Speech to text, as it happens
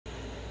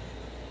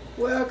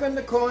Welcome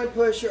to Coin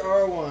Pusher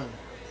R1.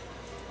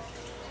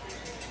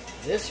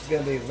 This is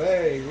going to be a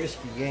very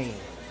risky game.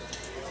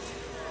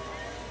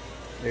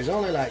 There's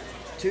only like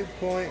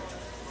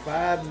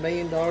 $2.5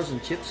 million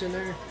in chips in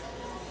there,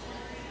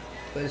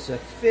 but it's a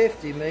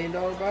 $50 million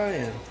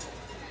buy-in.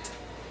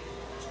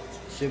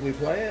 Should we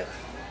play it?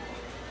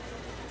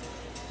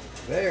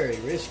 Very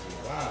risky.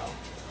 Wow.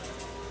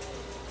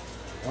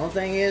 The only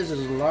thing is, there's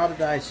a lot of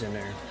dice in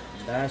there.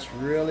 Dice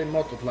really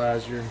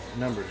multiplies your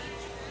numbers.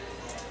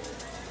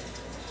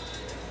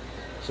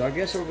 So I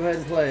guess we'll go ahead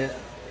and play it.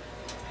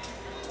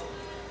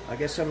 I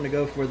guess I'm going to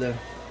go for the...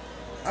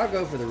 I'll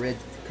go for the red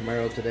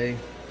Camaro today.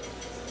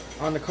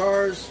 On the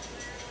cars,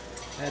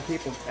 I had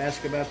people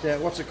ask about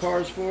that. What's the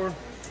cars for?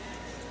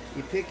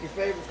 You pick your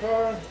favorite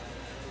car,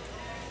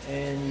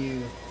 and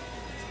you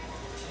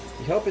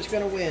hope it's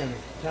going to win.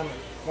 Time it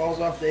falls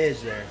off the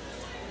edge there.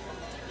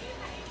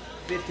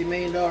 $50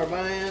 million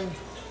buy-in,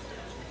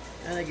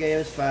 and they gave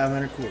us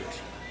 500 quarters.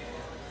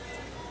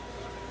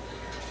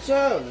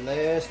 So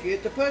let's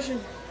get to pushing.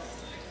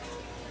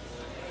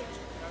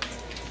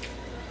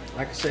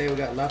 Like I say, we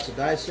got lots of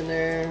dice in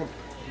there.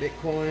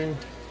 Bitcoin,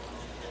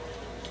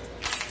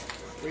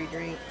 free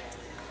drink.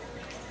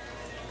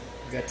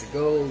 We got the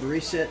gold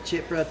reset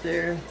chip right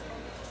there.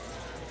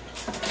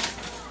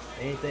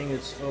 Anything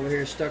that's over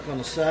here stuck on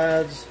the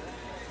sides,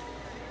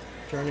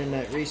 turn in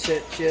that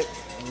reset chip,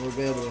 and we'll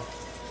be able to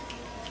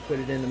put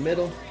it in the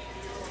middle.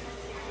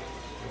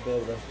 We'll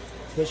be able to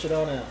push it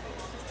on out.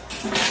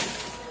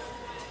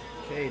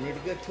 Okay, need a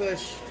good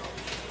push.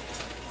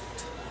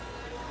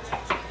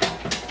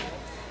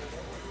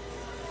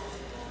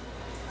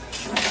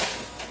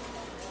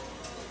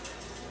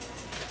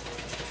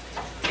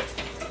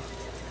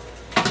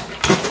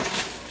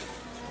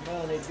 Come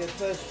on, need a good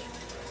push.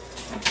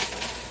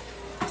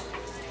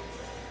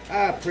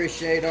 I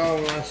appreciate all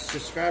my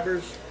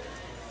subscribers,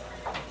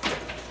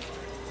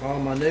 all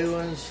my new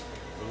ones,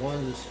 the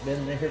ones that's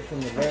been there from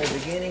the very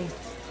beginning.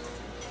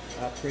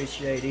 I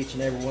appreciate each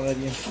and every one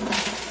of you.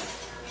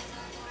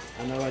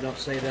 I know I don't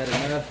say that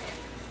enough.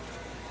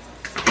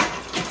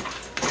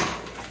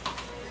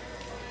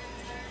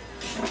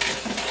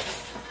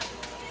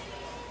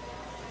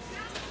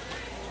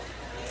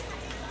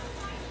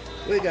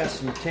 We got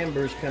some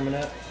timbers coming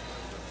up.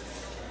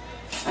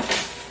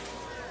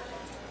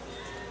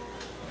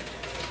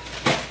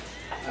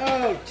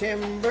 Oh,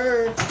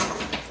 timber.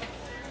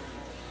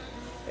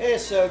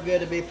 It's so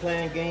good to be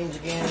playing games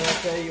again,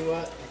 I'll tell you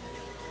what.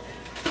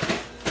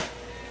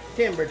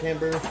 Timber,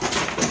 timber.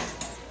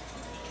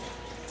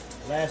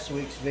 Last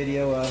week's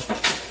video I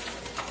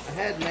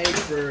had made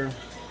for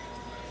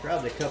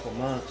probably a couple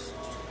months,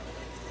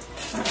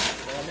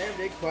 but I never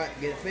did quite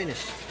get it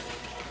finished.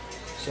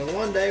 So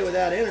one day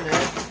without internet,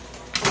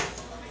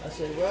 I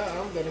said,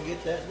 well, I'm going to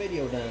get that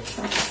video done, and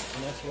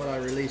that's what I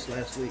released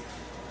last week.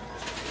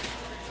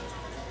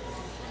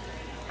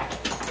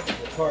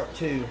 The part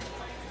 2, if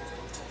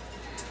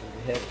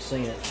you haven't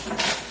seen it.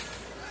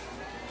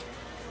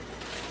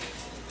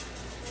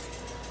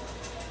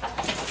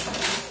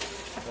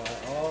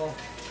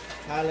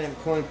 Highland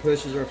coin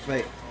pushes are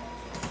fake.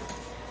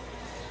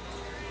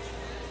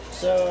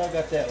 So I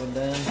got that one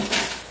done.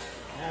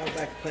 Now we're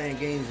back to playing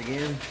games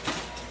again.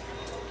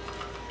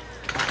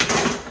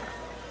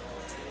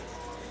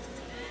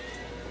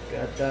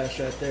 Got dice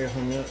right there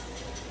hung up.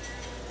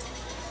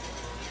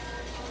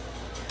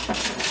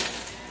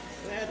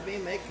 Glad to be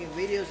making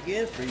videos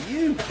again for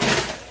you.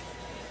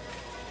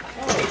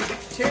 Oh,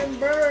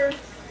 timber!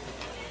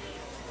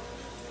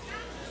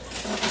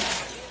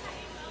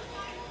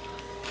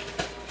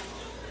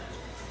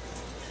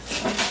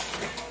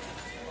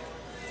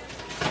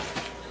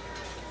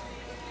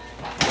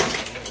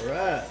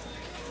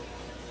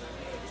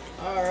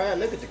 Alright,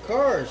 look at the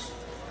cars.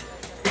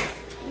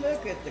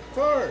 Look at the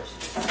cars.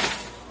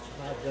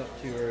 I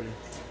jumped too early.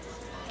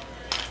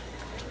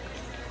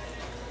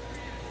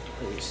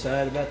 I'm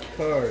excited about the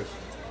cars.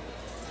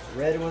 The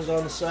red one's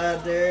on the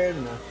side there,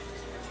 and the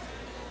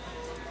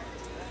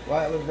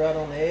white one's right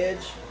on the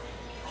edge.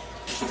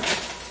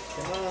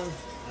 Come on,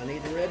 I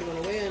need the red one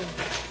to win.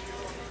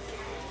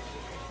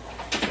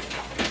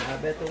 I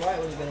bet the white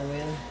one's gonna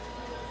win.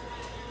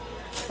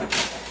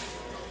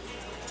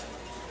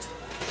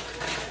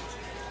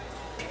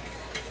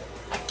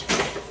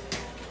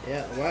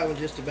 Yeah, the white one's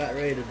just about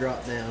ready to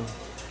drop down.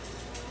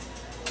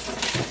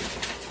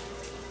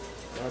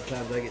 A lot of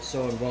times I get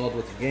so involved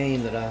with the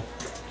game that I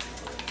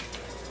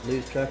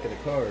lose track of the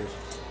cars.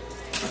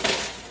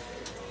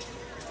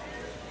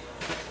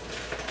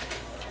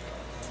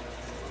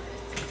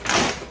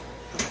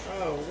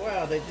 Oh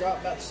wow, they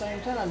dropped about the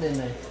same time, didn't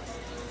they?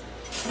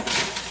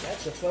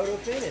 That's a photo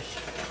finish.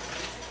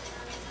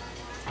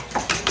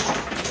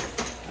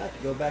 I have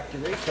to go back to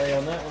replay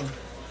on that one.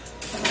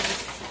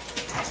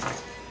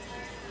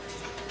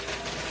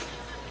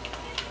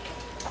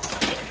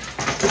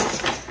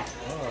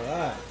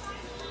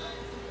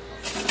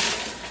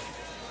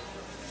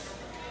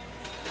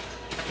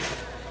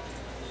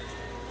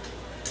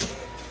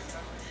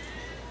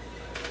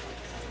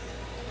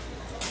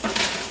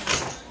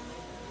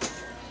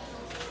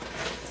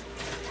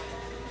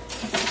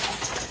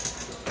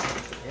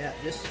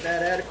 just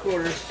about out of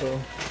quarters, so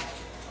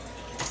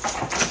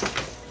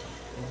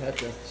we'll have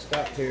to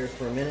stop here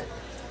for a minute.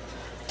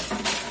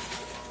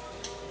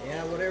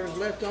 Yeah, whatever's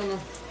left on the,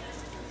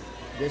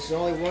 this is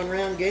only one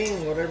round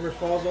game. Whatever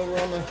falls over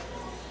on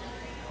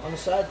the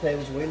side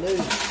tables, we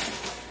lose.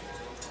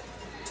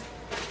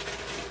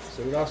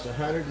 So we lost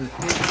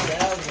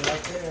 150,000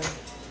 right there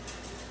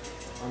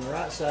on the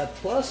right side,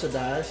 plus a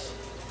dice.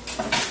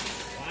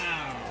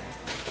 Wow,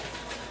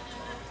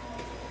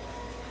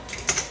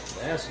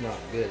 that's not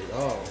good at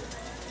all.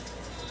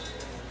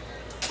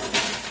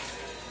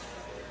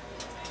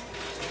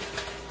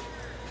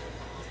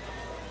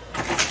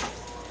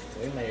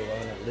 We may well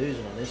end up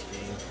losing on this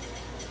game.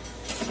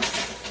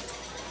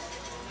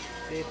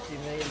 $50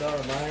 million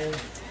buy-in.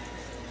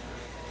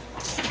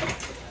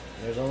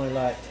 There's only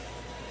like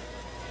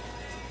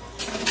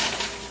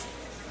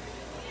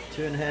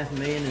 2.5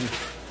 million and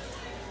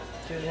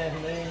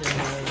 2.5 million in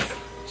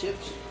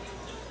chips.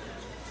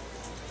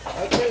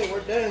 Okay,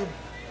 we're done.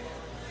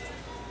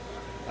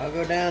 I'll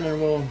go down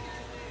and we'll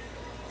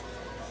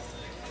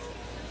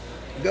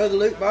go to the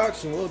loot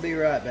box and we'll be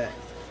right back.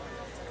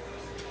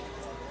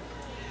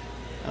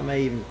 I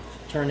may even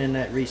turn in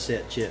that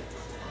reset chip.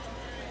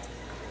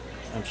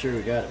 I'm sure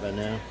we got it by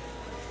now.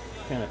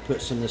 Kind of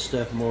put some of this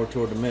stuff more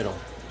toward the middle.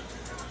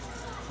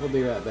 We'll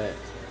be right back.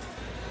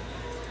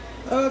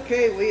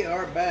 Okay, we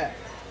are back.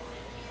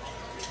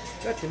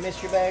 Got the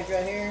mystery bags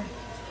right here.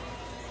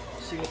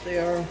 See what they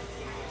are.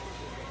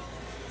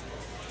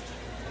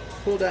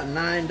 Pulled out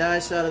 9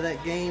 dice out of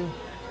that game.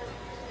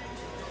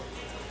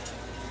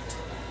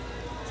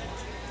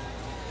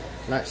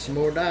 Like some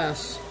more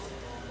dice.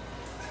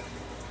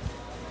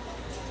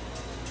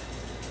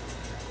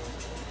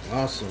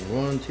 Awesome.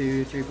 1,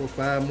 2, 3, 4,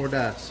 5 more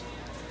dice.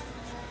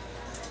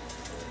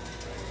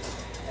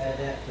 Add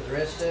that to the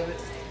rest of it.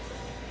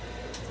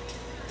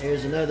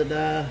 Here's another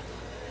die,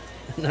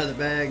 another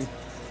bag,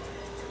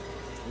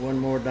 1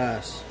 more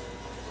dice.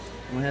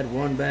 Only had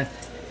one bag.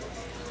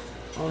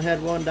 Only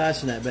had 1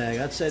 dice in that bag.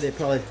 I'd say they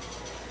probably,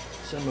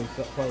 some of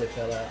them probably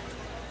fell out.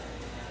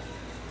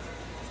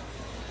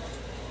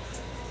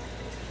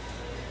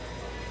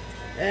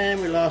 And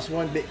we lost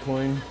 1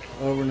 Bitcoin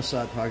over in the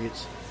side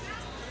pockets.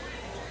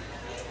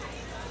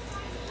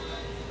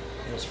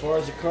 As far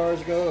as the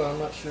cards go, I'm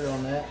not sure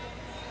on that.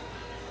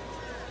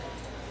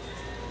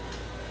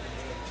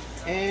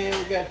 And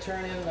we got to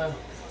turn in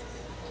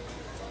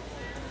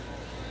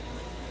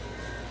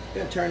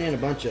a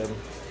bunch of them.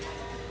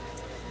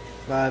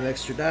 5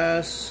 extra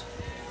dice.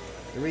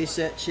 The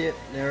reset chip,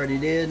 they already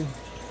did.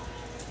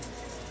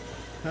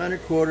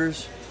 100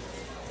 quarters.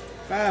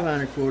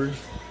 500 quarters.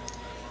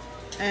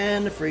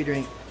 And the free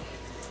drink.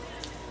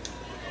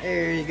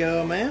 There you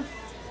go, man.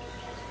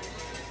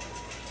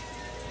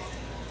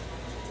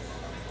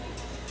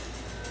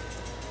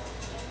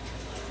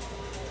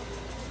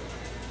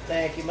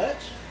 Thank you much.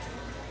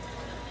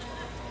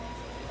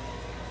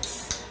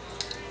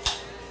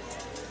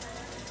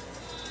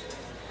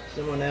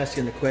 Someone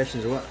asking the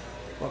questions,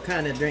 what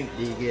kind of drink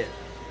do you get?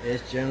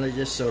 It's generally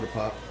just soda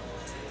pop.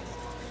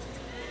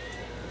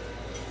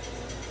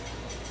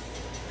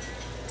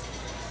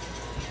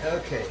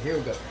 Okay, here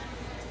we go.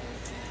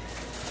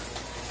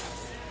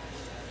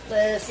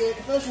 Let's get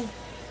the pushing.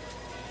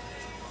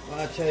 Well,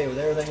 I tell you, with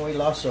everything we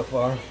lost so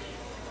far,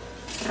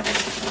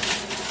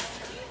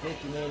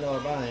 $50 million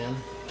buy-in.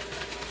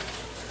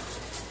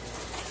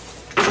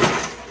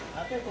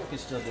 I think we can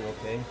still do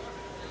okay.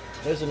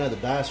 There's another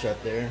dice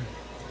right there.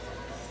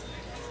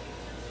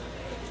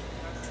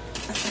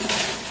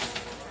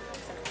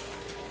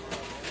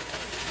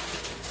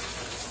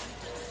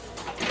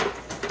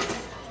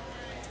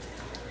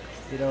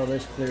 Get all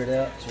this cleared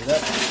out. So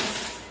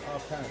that's all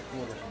kind of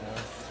quarters now.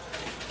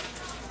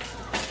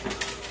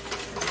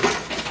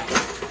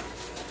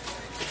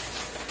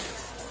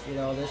 Get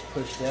all this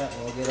pushed out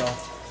and we'll get all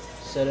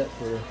set up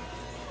for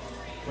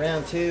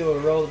round 2.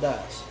 We'll roll the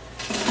dice.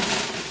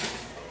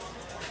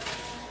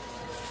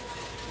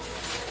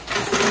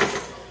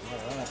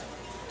 Alright.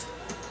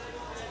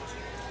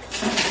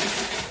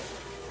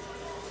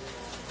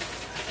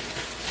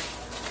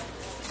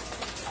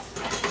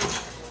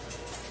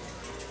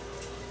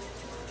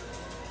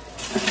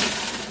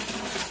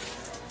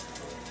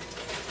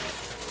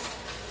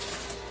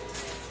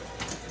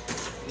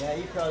 Yeah,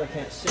 you probably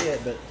can't see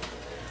it, but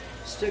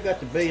still got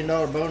the $1 billion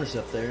bonus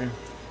up there.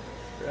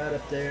 Right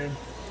up there.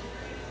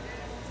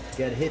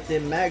 Got to hit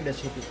them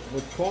magnets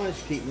with coins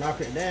to keep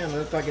knocking it down. It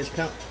looks like it's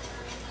come.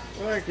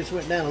 Well, it just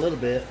went down a little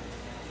bit.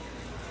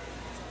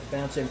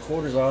 Bounce them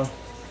quarters off.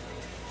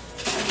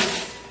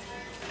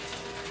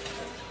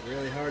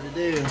 Really hard to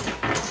do.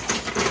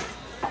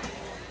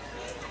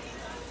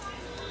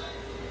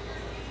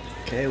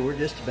 Okay, we're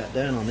just about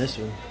done on this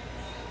one.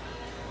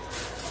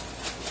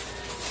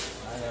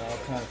 I got all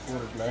kind of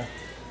quarters left.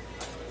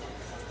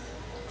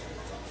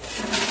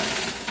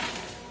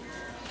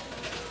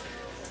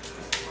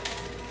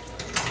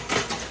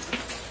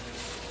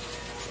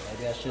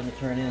 I shouldn't have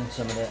turned in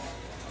some of that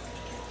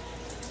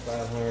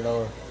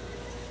 $500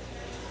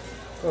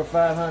 or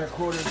 500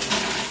 quarters.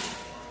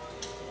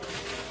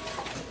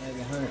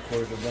 100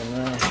 cores have been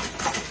run.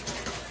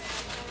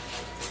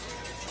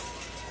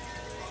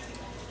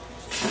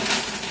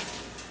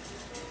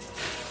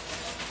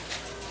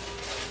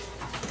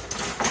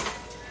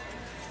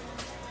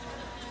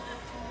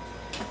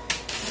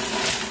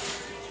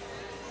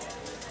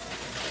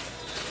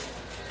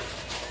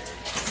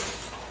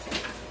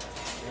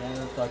 Yeah, it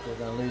looks like we're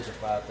going to lose a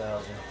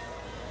 5,000.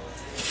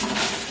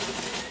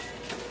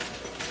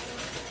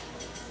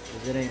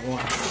 Because it ain't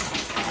one.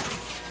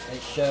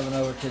 It's shoving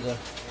over to the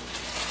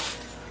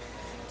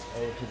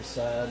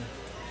side.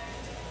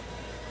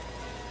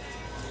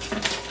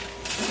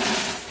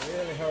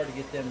 Really hard to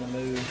get them to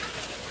move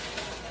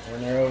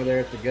when they're over there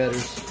at the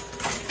gutters.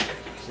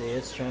 See,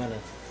 it's trying to,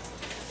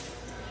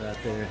 right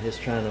there, it's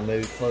trying to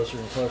move closer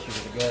and closer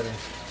to the gutter.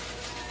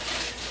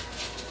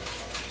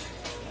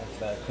 That's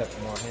about a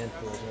couple more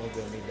handfuls and we're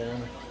going to be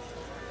done.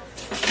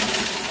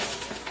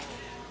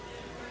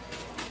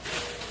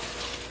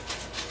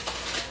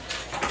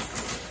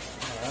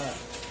 Alright.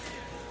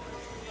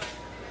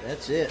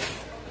 That's it.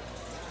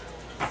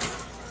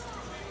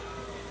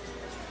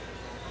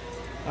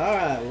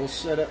 Alright, we'll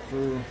set up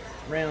for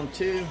round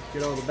 2,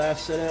 get all the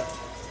dice set up,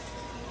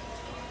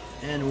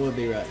 and we'll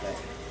be right back.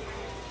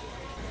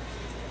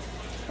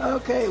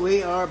 Okay,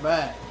 we are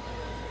back.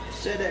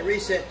 Said that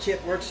reset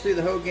chip works through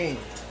the whole game.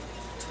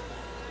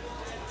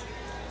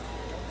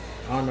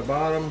 On the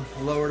bottom,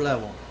 lower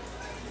level.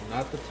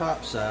 Not the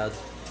top sides,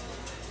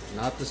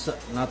 not the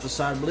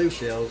side blue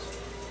shells,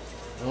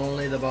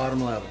 only the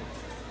bottom level.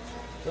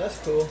 So that's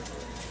cool.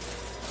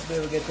 I'll be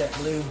able to get that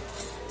blue,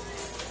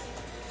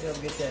 be able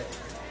to get that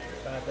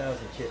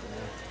 5,000 chip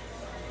now.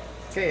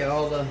 Okay,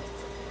 all the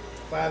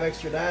 5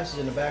 extra dice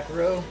in the back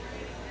row.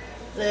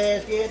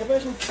 Let's get to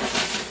pushing.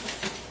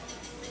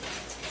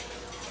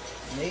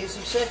 Need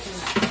some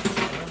sections.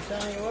 I'm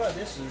telling you what,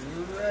 this is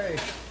very,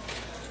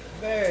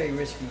 very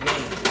risky game.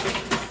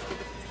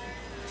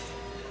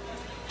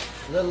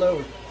 A little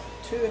over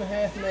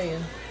 2.5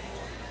 million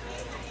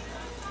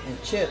in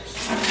chips.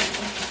 And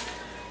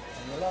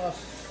we lost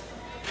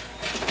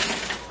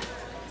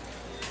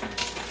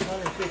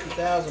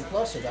 150,000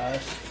 plus a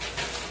dice,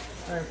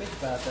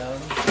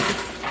 155,000,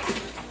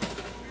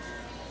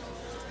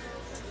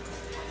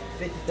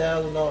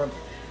 $50,000,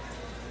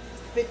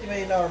 $50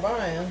 million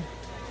buy-in.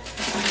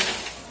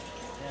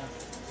 Yeah,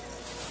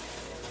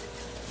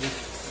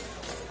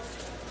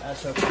 I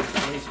just hope we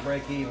at least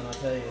break even. I'll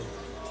tell you,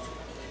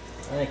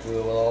 I think we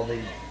will. All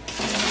these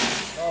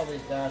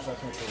dice, I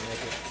think we'll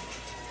make it.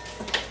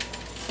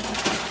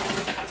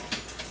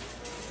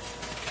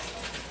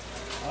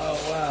 Oh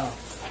wow.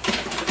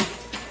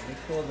 We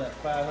pulled that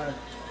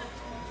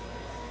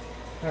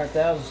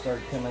 100,000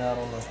 started coming out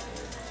on the.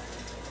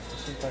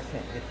 Let's see if I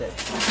can't get that.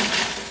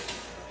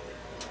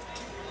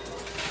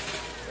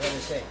 What do they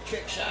say?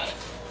 Trick shot it.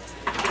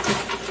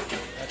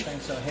 That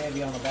thing's so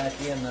heavy on the back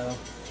end though,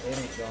 it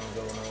ain't gonna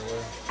go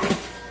nowhere.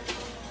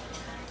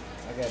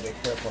 I gotta be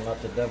careful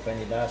not to dump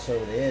any dice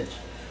over the edge.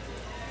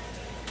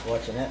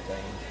 Watching that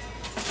thing.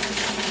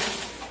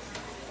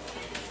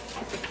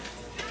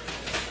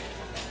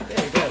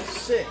 There we go,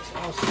 6.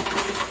 Awesome.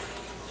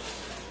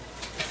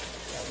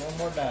 Got one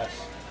more dice.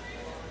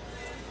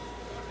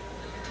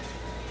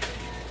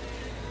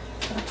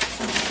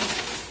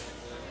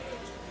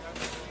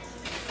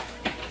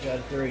 Got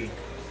a 3.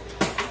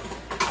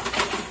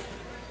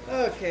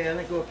 Okay, I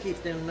think we'll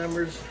keep them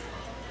numbers.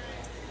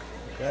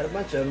 Got a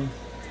bunch of them.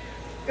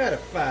 Got a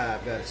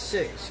 5, got a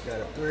 6, got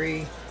a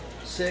 3,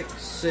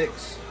 6,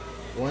 6.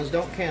 Ones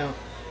don't count.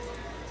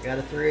 Got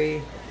a 3,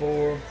 a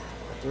 4, a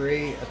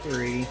 3, a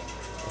 3, a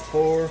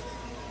 4,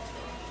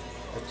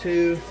 a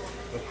 2,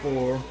 a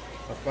 4, a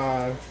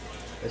 5,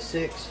 a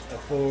 6, a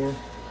 4,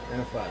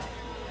 and a 5.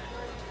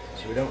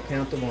 So we don't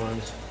count the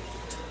ones.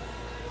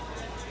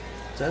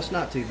 So that's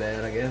not too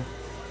bad, I guess.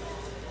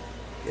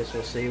 Guess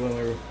we'll see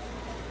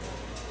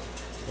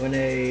when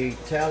they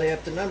tally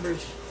up the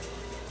numbers.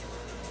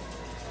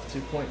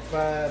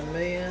 2.5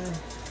 million.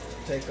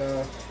 Take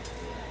off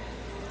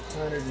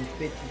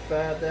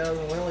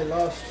 155,000. We only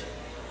lost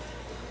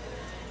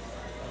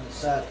on the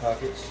side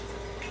pockets.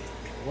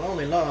 We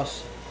only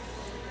lost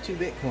 2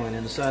 Bitcoin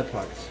in the side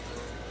pockets.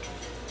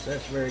 So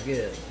that's very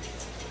good.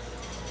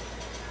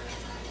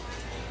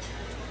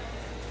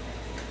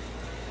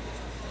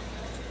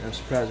 I'm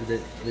surprised we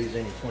didn't lose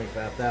any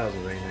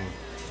 25,000 or anything.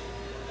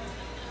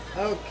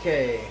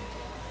 Okay.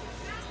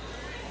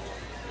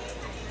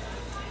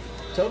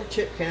 Total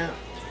chip count.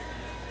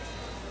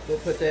 We'll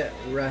put that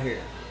right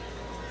here.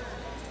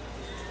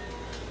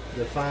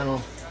 The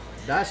final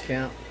dice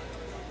count.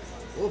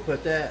 We'll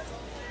put that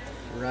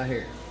right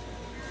here.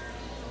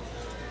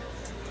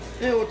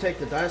 Then we'll take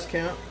the dice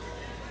count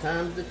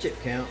times the chip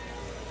count,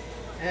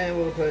 and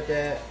we'll put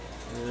that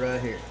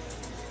right here.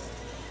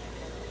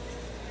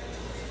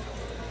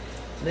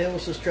 Then we'll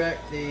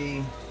subtract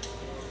the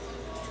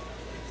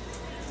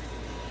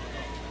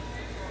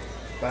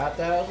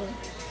 5,000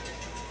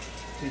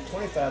 to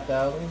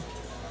 25,000 and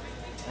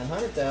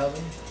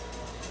 100,000.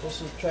 We'll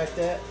subtract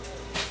that,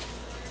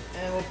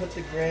 and we'll put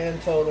the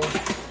grand total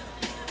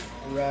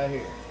right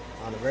here.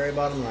 on the very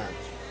bottom line.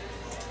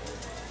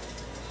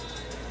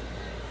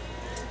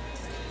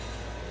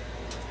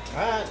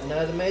 Alright,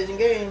 another amazing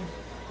game.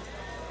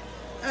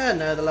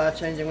 Another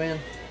life-changing win,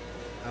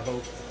 I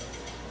hope.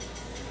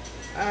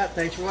 Alright,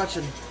 thanks for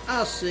watching.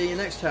 I'll see you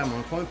next time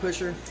on Coin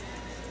Pusher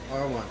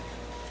R1.